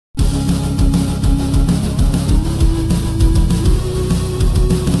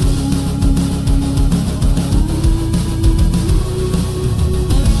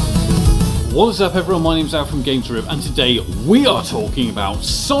What is up everyone, my name's Al from GameTrip and today we are talking about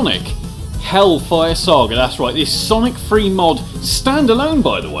Sonic HELLFIRE Saga. That's right, this Sonic free mod, standalone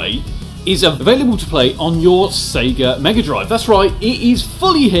by the way, is available to play on your Sega Mega Drive. That's right, it is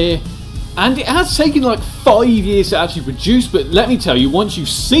fully here and it has taken like 5 years to actually produce, but let me tell you, once you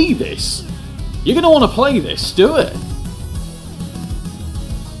see this, you're going to want to play this. Do it!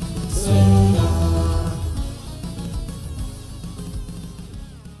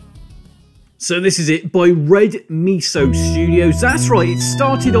 So this is it, by Red Miso Studios. That's right, it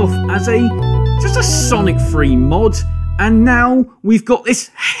started off as just a Sonic free mod, and now we've got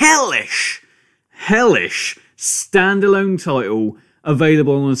this hellish standalone title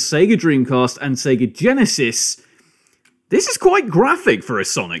available on Sega Dreamcast and Sega Genesis. This is quite graphic for a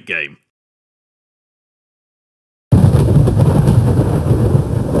Sonic game.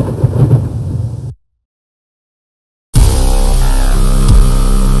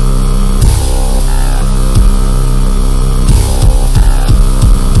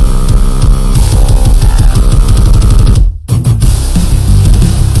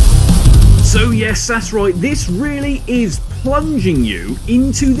 Yes, that's right, this really is plunging you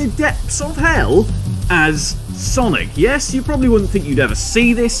into the depths of hell as Sonic. Yes, you probably wouldn't think you'd ever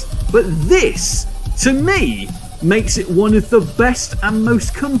see this, but this, to me, makes it one of the best and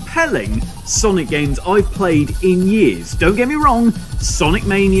most compelling Sonic games I've played in years. Don't get me wrong, Sonic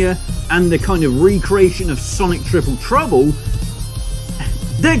Mania and the kind of recreation of Sonic Triple Trouble,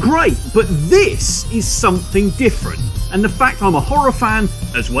 they're great, but this is something different. And the fact I'm a horror fan,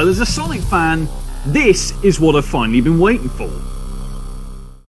 as well as a Sonic fan, this is what I've finally been waiting for.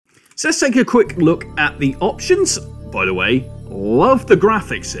 So let's take a quick look at the options. By the way, love the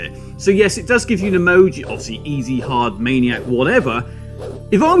graphics here. So yes, it does give you the mode, obviously easy, hard, maniac, whatever.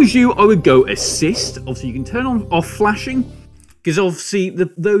 If I was you, I would go assist. Obviously you can turn on off flashing, because obviously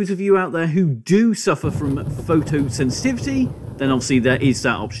those of you out there who do suffer from photosensitivity, then obviously there is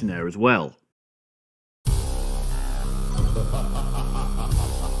that option there as well.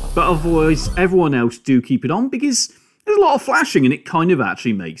 But otherwise, everyone else do keep it on because there's a lot of flashing and it kind of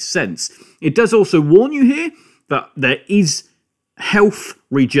actually makes sense. It does also warn you here that there is health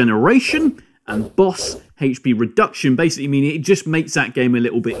regeneration and boss HP reduction, basically meaning it just makes that game a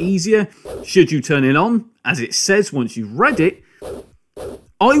little bit easier should you turn it on. As it says once you've read it,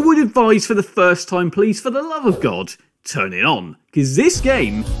 I would advise for the first time, please, for the love of God, turn it on, because this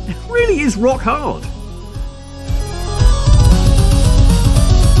game really is rock hard.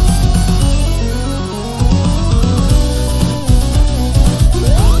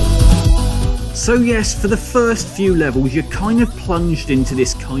 So yes, for the first few levels, you're kind of plunged into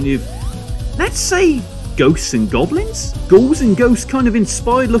this kind of, let's say, ghosts and goblins? Ghouls and ghosts kind of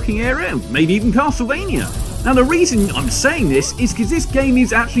inspired looking area, maybe even Castlevania. Now the reason I'm saying this is because this game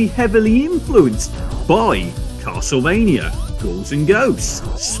is actually heavily influenced by Castlevania, Ghouls and Ghosts,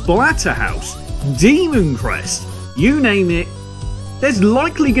 Splatterhouse, Demon Crest, you name it. There's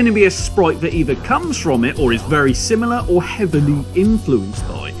likely going to be a sprite that either comes from it or is very similar or heavily influenced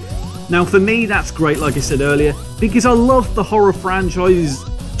by. Now for me that's great, like I said earlier, because I love the horror franchise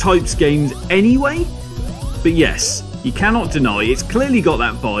types games anyway. But yes, you cannot deny it's clearly got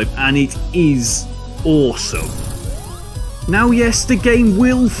that vibe and it is awesome. Now yes, the game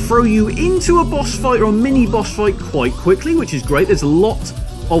will throw you into a boss fight or a mini boss fight quite quickly, which is great. There's a lot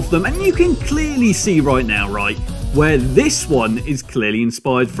of them and you can clearly see right now, right, where this one is clearly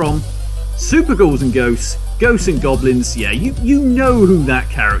inspired from. Super Ghouls and Ghosts, Ghosts and Goblins, yeah, you know who that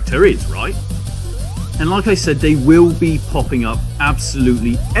character is, right? And like I said, they will be popping up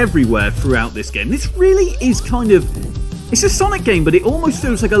absolutely everywhere throughout this game. This really is kind of, it's a Sonic game, but it almost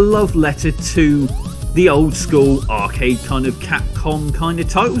feels like a love letter to the old school arcade kind of Capcom kind of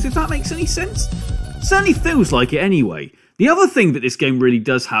titles, if that makes any sense. Certainly feels like it anyway. The other thing that this game really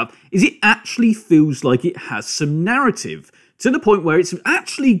does have is it actually feels like it has some narrative, to the point where it's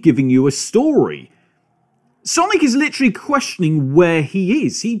actually giving you a story. Sonic is literally questioning where he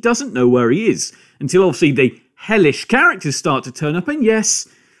is. He doesn't know where he is until obviously the hellish characters start to turn up, and yes,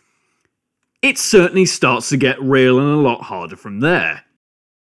 it certainly starts to get real and a lot harder from there.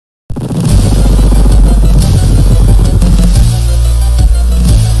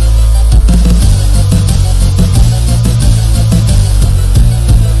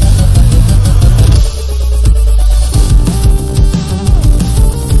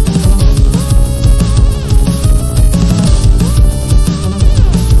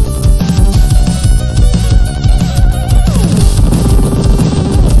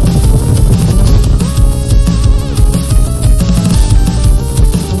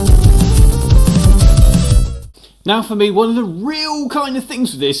 Now for me, one of the real kind of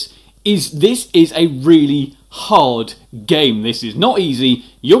things with this is this is a really hard game. This is not easy.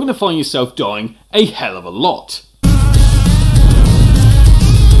 You're going to find yourself dying a hell of a lot.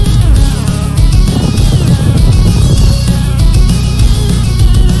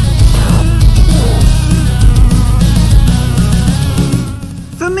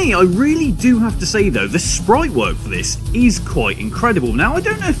 For me, I really do have to say though, the sprite work for this is quite incredible. Now, I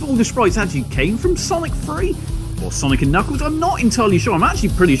don't know if all the sprites actually came from Sonic 3 or Sonic and Knuckles. I'm not entirely sure. I'm actually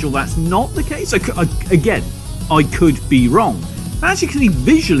pretty sure that's not the case. Again, I could be wrong. But actually,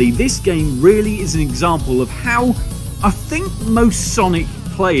 visually, this game really is an example of how I think most Sonic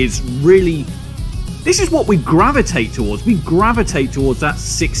players really... This is what we gravitate towards. We gravitate towards that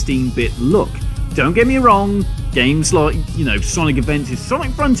 16-bit look. Don't get me wrong, games like, you know, Sonic Adventures, Sonic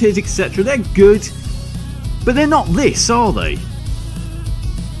Frontiers, etc., they're good, but they're not this, are they?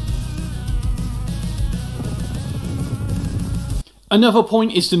 Another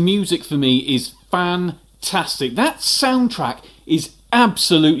point is the music for me is fantastic. That soundtrack is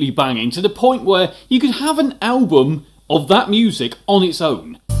absolutely banging, to the point where you could have an album of that music on its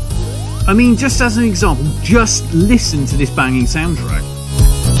own. I mean, just as an example, just listen to this banging soundtrack.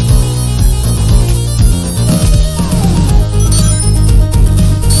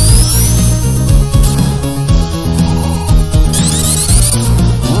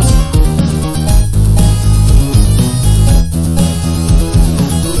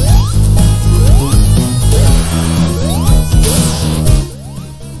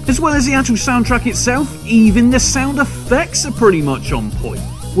 As well as the actual soundtrack itself, even the sound effects are pretty much on point,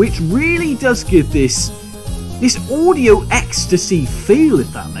 which really does give this audio ecstasy feel,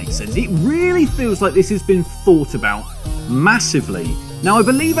 if that makes sense. It really feels like this has been thought about massively. Now, I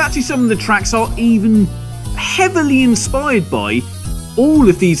believe actually some of the tracks are even heavily inspired by all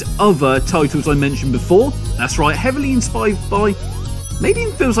of these other titles I mentioned before. That's right, heavily inspired by, maybe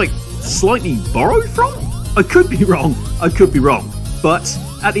it feels like slightly borrowed from? I could be wrong, but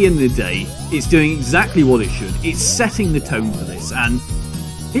at the end of the day, it's doing exactly what it should. It's setting the tone for this, and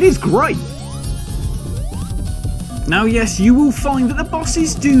it is great. Now yes, you will find that the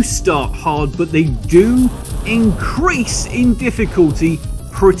bosses do start hard, but they do increase in difficulty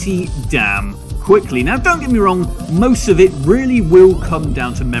pretty damn quickly. Now don't get me wrong, most of it really will come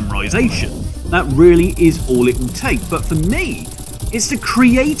down to memorization. That really is all it will take, but for me, it's the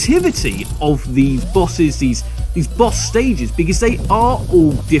creativity of these bosses, these boss stages, because they are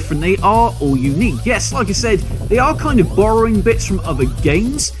all different, they are all unique. Yes, like I said, they are kind of borrowing bits from other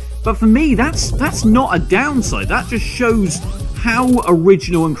games, but for me, that's not a downside. That just shows how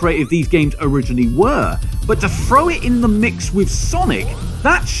original and creative these games originally were. But to throw it in the mix with Sonic,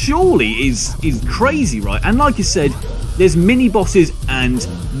 that surely is crazy, right? And like I said, there's mini bosses and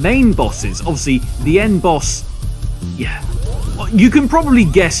main bosses. Obviously, the end boss, yeah, you can probably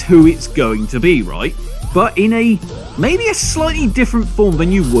guess who it's going to be, right? But in maybe a slightly different form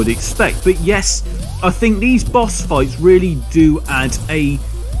than you would expect. But yes, I think these boss fights really do add a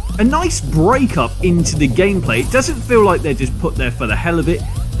nice break-up into the gameplay. It doesn't feel like they're just put there for the hell of it.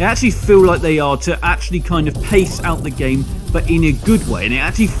 They actually feel like they are to actually kind of pace out the game, but in a good way. And it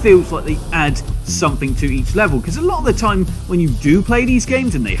actually feels like they add something to each level. Because a lot of the time when you do play these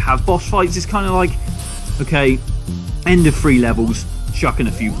games and they have boss fights, it's kind of like, okay, end of 3 levels, chucking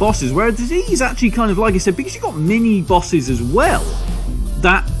a few bosses, whereas these actually kind of, like I said, because you've got mini bosses as well,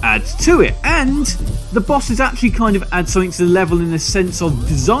 that adds to it. And the bosses actually kind of add something to the level in the sense of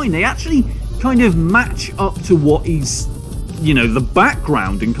design. They actually kind of match up to what is, you know, the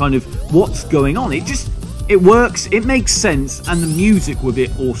background and kind of what's going on. It works, it makes sense, and the music with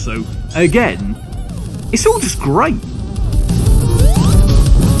it also, again, it's all just great.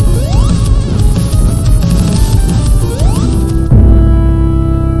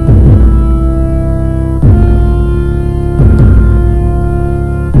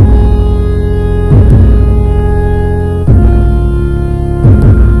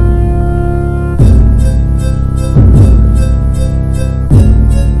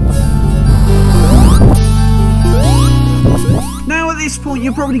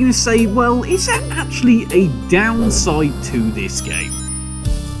 You're probably going to say, well, is there actually a downside to this game?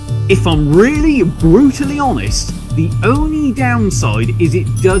 If I'm really brutally honest, the only downside is it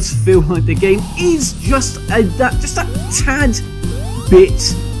does feel like the game is just a tad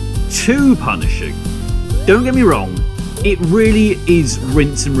bit too punishing. Don't get me wrong, it really is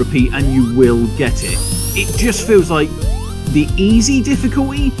rinse and repeat and you will get it. It just feels like the easy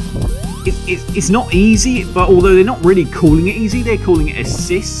difficulty, it's not easy, but although they're not really calling it easy, they're calling it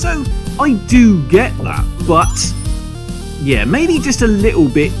assist, so I do get that, but yeah, maybe just a little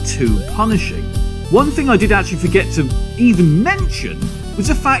bit too punishing. One thing I did actually forget to even mention was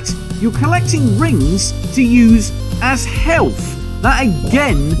the fact you're collecting rings to use as health. That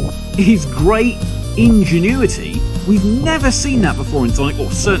again is great ingenuity. We've never seen that before in Sonic, or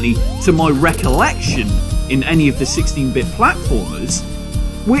certainly to my recollection in any of the 16-bit platformers,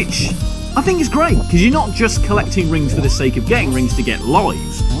 which I think is great, because you're not just collecting rings for the sake of getting rings to get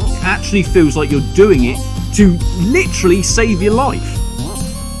lives. It actually feels like you're doing it to literally save your life.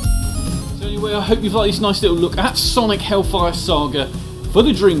 So anyway, I hope you've liked this nice little look at Sonic Hellfire Saga for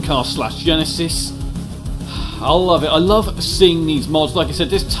the Dreamcast/Genesis. I love it. I love seeing these mods. Like I said,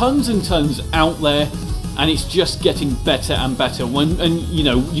 there's tons and tons out there, and it's just getting better and better. And you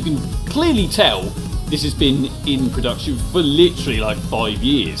know, you can clearly tell this has been in production for literally like 5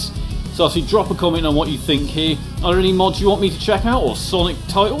 years. So obviously drop a comment on what you think here. Are there any mods you want me to check out, or Sonic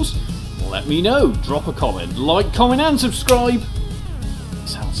titles? Let me know. Drop a comment. Like, comment and subscribe.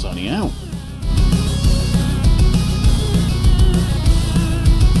 It's Hell signing out.